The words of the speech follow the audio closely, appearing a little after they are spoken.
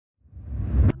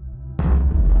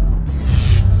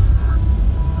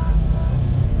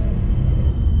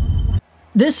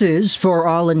This is, for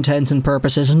all intents and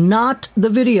purposes, not the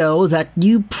video that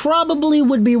you probably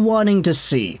would be wanting to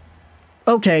see.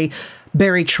 Okay,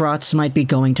 Barry Trotz might be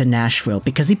going to Nashville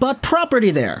because he bought property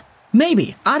there.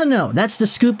 Maybe. I don't know. That's the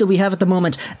scoop that we have at the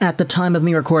moment at the time of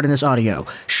me recording this audio.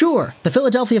 Sure, the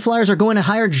Philadelphia Flyers are going to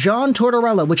hire John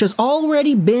Tortorella, which has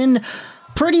already been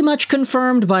pretty much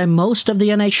confirmed by most of the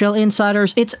NHL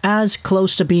insiders. It's as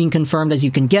close to being confirmed as you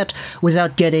can get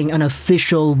without getting an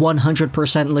official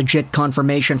 100% legit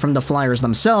confirmation from the Flyers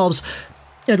themselves.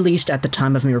 At least at the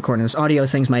time of me recording this audio,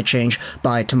 things might change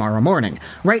by tomorrow morning.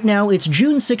 Right now, it's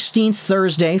June 16th,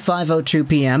 Thursday, 5:02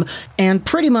 p.m., and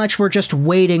pretty much we're just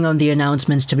waiting on the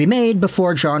announcements to be made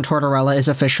before John Tortorella is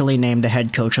officially named the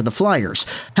head coach of the Flyers.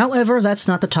 However, that's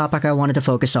not the topic I wanted to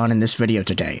focus on in this video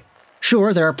today.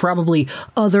 Sure, there are probably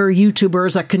other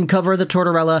YouTubers that can cover the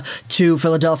Tortorella to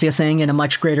Philadelphia thing in a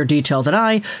much greater detail than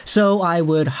I, so I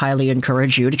would highly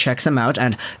encourage you to check them out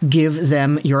and give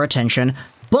them your attention.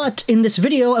 But in this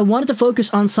video, I wanted to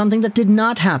focus on something that did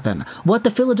not happen, what the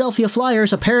Philadelphia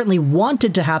Flyers apparently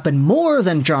wanted to happen more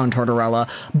than John Tortorella,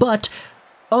 but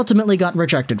ultimately got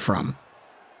rejected from.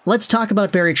 Let's talk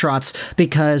about Barry Trotz,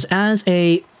 because as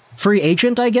a free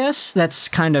agent, I guess? That's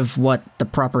kind of what the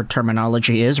proper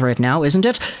terminology is right now, isn't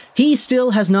it? He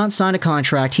still has not signed a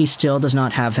contract, he still does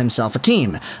not have himself a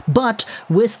team. But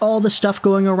with all the stuff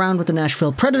going around with the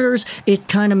Nashville Predators, it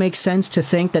kind of makes sense to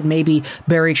think that maybe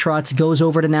Barry Trotz goes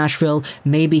over to Nashville,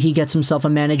 maybe he gets himself a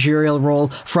managerial role,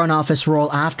 front office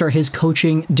role after his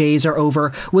coaching days are over,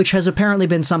 which has apparently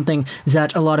been something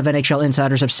that a lot of NHL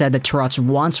insiders have said that Trotz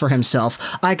wants for himself.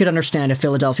 I could understand if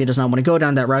Philadelphia does not want to go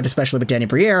down that route, especially with Danny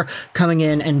Briere coming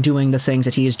in and doing the things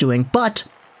that he is doing, but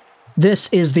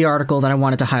this is the article that I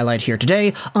wanted to highlight here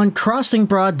today on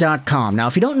crossingbroad.com. Now,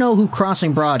 if you don't know who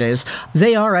Crossing Broad is,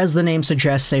 they are, as the name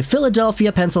suggests, a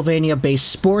Philadelphia, Pennsylvania-based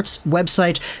sports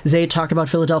website. They talk about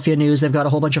Philadelphia news. They've got a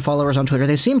whole bunch of followers on Twitter.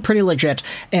 They seem pretty legit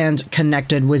and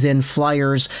connected within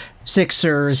Flyers,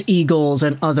 Sixers, Eagles,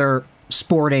 and other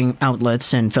sporting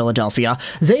outlets in Philadelphia.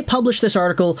 They published this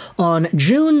article on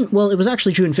it was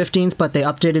actually June 15th, but they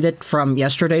updated it from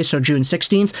yesterday, so June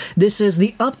 16th. This is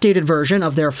the updated version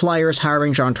of their Flyers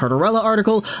hiring John Tortorella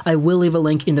article. I will leave a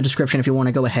link in the description if you want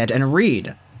to go ahead and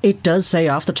read. It does say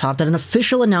off the top that an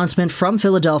official announcement from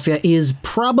Philadelphia is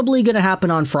probably going to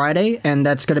happen on Friday, and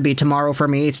that's going to be tomorrow for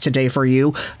me. It's today for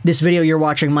you. This video you're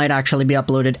watching might actually be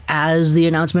uploaded as the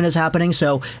announcement is happening,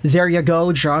 so there you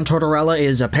go. John Tortorella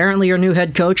is apparently your new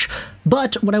head coach.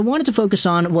 But what I wanted to focus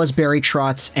on was Barry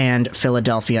Trotz and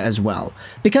Philadelphia as well.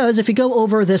 Because if you go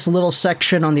over this little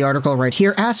section on the article right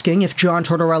here asking if John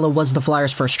Tortorella was the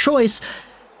Flyers' first choice,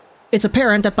 it's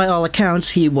apparent that by all accounts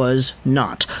he was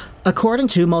not. According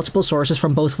to multiple sources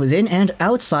from both within and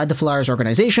outside the Flyers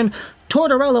organization,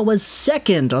 Tortorella was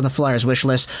second on the Flyers wish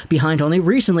list, behind only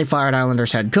recently fired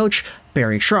Islanders head coach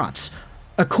Barry Trotz.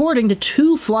 According to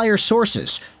two Flyer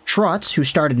sources, Trotz, who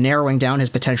started narrowing down his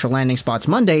potential landing spots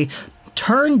Monday,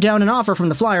 turned down an offer from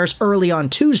the Flyers early on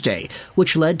Tuesday,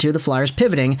 which led to the Flyers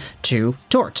pivoting to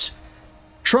Torts.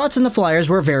 Trotz and the Flyers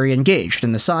were very engaged,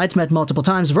 and the sides met multiple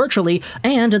times virtually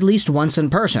and at least once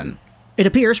in person. It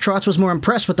appears Trotz was more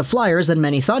impressed with the Flyers than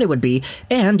many thought he would be,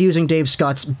 and using Dave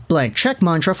Scott's blank check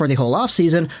mantra for the whole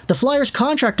offseason, the Flyers'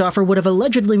 contract offer would have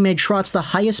allegedly made Trotz the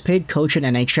highest-paid coach in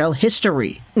NHL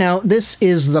history. Now, this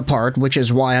is the part, which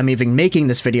is why I'm even making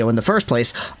this video in the first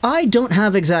place. I don't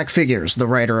have exact figures, the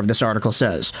writer of this article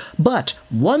says, but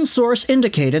one source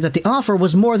indicated that the offer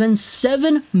was more than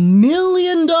 $7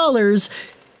 million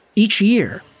each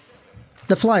year.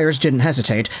 The Flyers didn't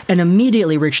hesitate, and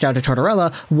immediately reached out to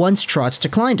Tortorella once Trotz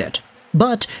declined it.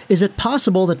 But is it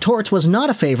possible that Torts was not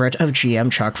a favorite of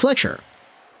GM Chuck Fletcher?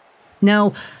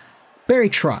 Now, Barry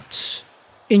Trotz,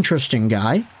 interesting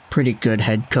guy. Pretty good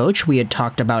head coach. We had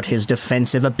talked about his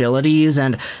defensive abilities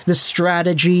and the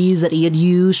strategies that he had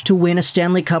used to win a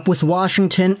Stanley Cup with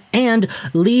Washington and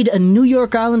lead a New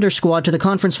York Islanders squad to the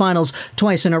conference finals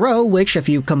twice in a row, which, if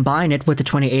you combine it with the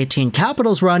 2018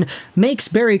 Capitals run, makes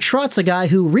Barry Trotz a guy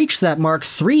who reached that mark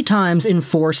 3 times in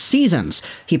 4 seasons.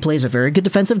 He plays a very good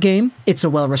defensive game, it's a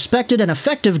well-respected and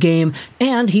effective game,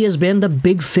 and he has been the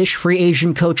big fish free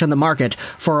agent coach on the market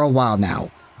for a while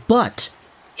now. But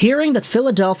hearing that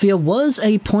Philadelphia was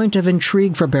a point of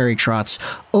intrigue for Barry Trotz,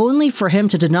 only for him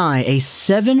to deny a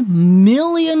 $7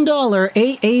 million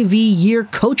AAV year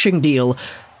coaching deal,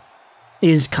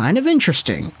 is kind of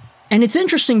interesting. And it's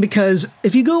interesting because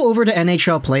if you go over to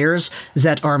NHL players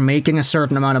that are making a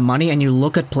certain amount of money and you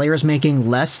look at players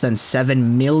making less than $7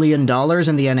 million in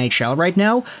the NHL right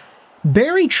now,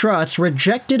 Barry Trotz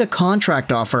rejected a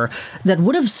contract offer that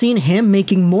would have seen him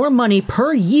making more money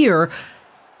per year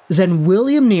than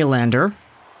William Nylander,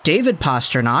 David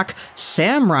Pastrnak,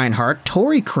 Sam Reinhart,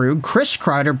 Torrey Krug, Chris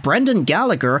Kreider, Brendan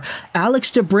Gallagher, Alex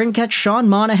DeBrincat, Sean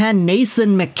Monahan,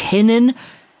 Nathan McKinnon.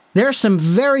 There are some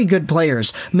very good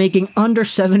players making under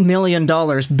 $7 million.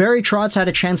 Barry Trotz had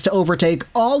a chance to overtake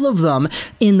all of them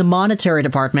in the monetary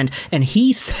department, and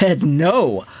he said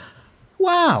no.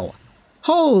 Wow.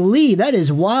 Holy, that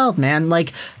is wild, man.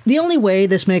 Like, the only way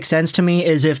this makes sense to me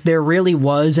is if there really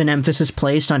was an emphasis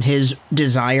placed on his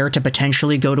desire to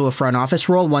potentially go to a front office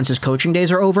role once his coaching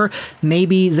days are over.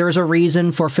 Maybe there's a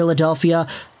reason for Philadelphia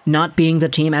not being the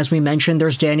team. As we mentioned,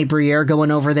 there's Danny Briere going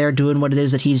over there doing what it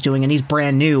is that he's doing, and he's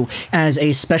brand new as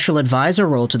a special advisor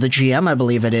role to the GM, I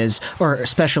believe it is, or a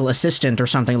special assistant or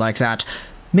something like that.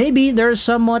 Maybe there's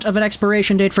somewhat of an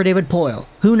expiration date for David Poile.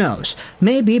 Who knows?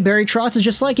 Maybe Barry Trotz is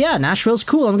just like, yeah, Nashville's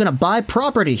cool, I'm gonna buy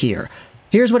property here.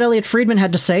 Here's what Elliot Friedman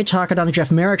had to say, talking on the Jeff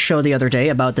Merrick show the other day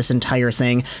about this entire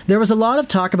thing. There was a lot of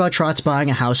talk about Trotz buying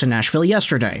a house in Nashville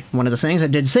yesterday. One of the things I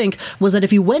did think was that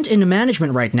if he went into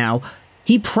management right now,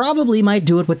 he probably might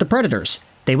do it with the Predators.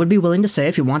 They would be willing to say,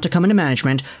 if you want to come into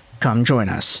management, come join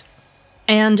us.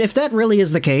 And if that really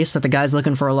is the case, that the guy's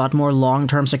looking for a lot more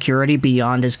long-term security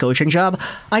beyond his coaching job,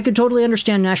 I could totally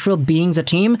understand Nashville being the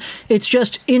team. It's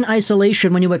just in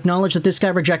isolation when you acknowledge that this guy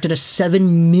rejected a $7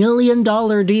 million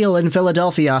deal in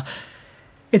Philadelphia.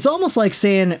 It's almost like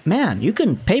saying, man, you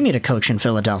can pay me to coach in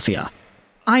Philadelphia.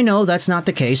 I know that's not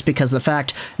the case because the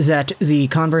fact that the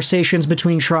conversations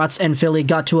between Trotz and Philly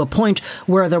got to a point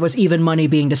where there was even money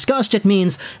being discussed, it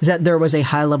means that there was a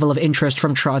high level of interest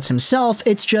from Trotz himself.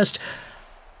 It's just,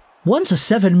 once a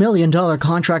 $7 million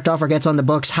contract offer gets on the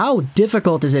books, how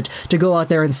difficult is it to go out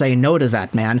there and say no to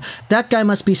that, man? That guy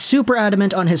must be super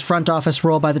adamant on his front office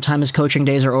role by the time his coaching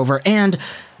days are over, and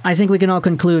I think we can all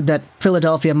conclude that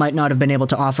Philadelphia might not have been able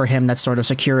to offer him that sort of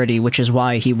security, which is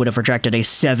why he would have rejected a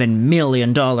 $7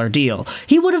 million deal.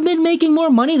 He would have been making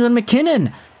more money than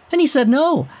McKinnon, and he said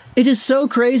no. It is so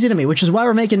crazy to me, which is why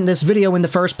we're making this video in the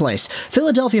first place.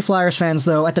 Philadelphia Flyers fans,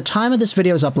 though, at the time of this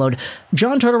video's upload,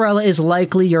 John Tortorella is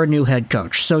likely your new head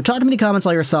coach. So talk to me in the comments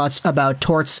all your thoughts about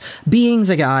Torts being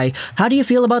the guy. How do you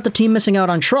feel about the team missing out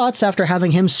on Trotz after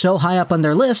having him so high up on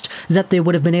their list that they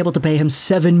would have been able to pay him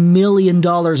 $7 million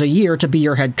a year to be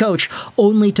your head coach,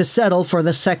 only to settle for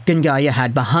the second guy you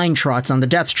had behind Trotz on the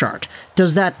depth chart?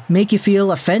 Does that make you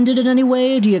feel offended in any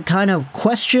way? Do you kind of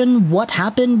question what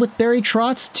happened with Barry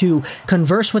Trotz to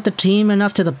converse with the team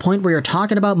enough to the point where you're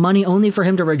talking about money only for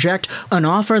him to reject an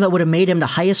offer that would have made him the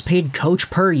highest paid coach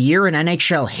per year in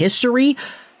NHL history?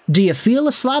 Do you feel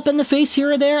a slap in the face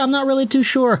here or there? I'm not really too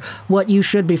sure what you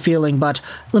should be feeling, but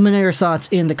let me know your thoughts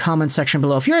in the comment section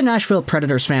below. If you're a Nashville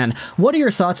Predators fan, what are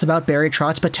your thoughts about Barry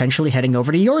Trotz potentially heading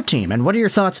over to your team? And what are your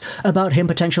thoughts about him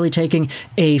potentially taking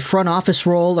a front office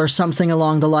role or something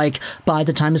along the like by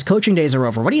the time his coaching days are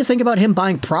over? What do you think about him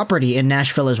buying property in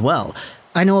Nashville as well?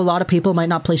 I know a lot of people might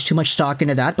not place too much stock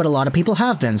into that, but a lot of people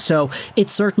have been, so it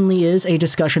certainly is a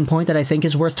discussion point that I think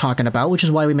is worth talking about, which is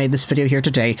why we made this video here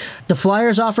today. The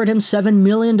Flyers offered him $7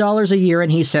 million a year,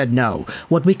 and he said no.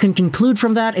 What we can conclude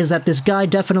from that is that this guy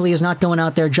definitely is not going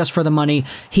out there just for the money.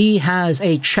 He has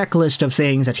a checklist of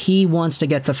things that he wants to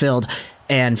get fulfilled,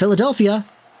 and Philadelphia,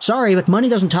 sorry, but money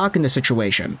doesn't talk in this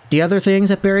situation. The other things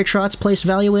that Barry Trotz placed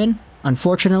value in?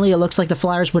 Unfortunately, it looks like the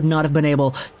Flyers would not have been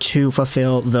able to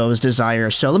fulfill those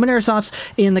desires. So let me know your thoughts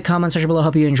in the comment section below.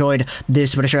 Hope you enjoyed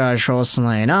this British Troll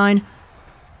 9,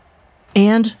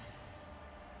 and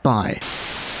bye.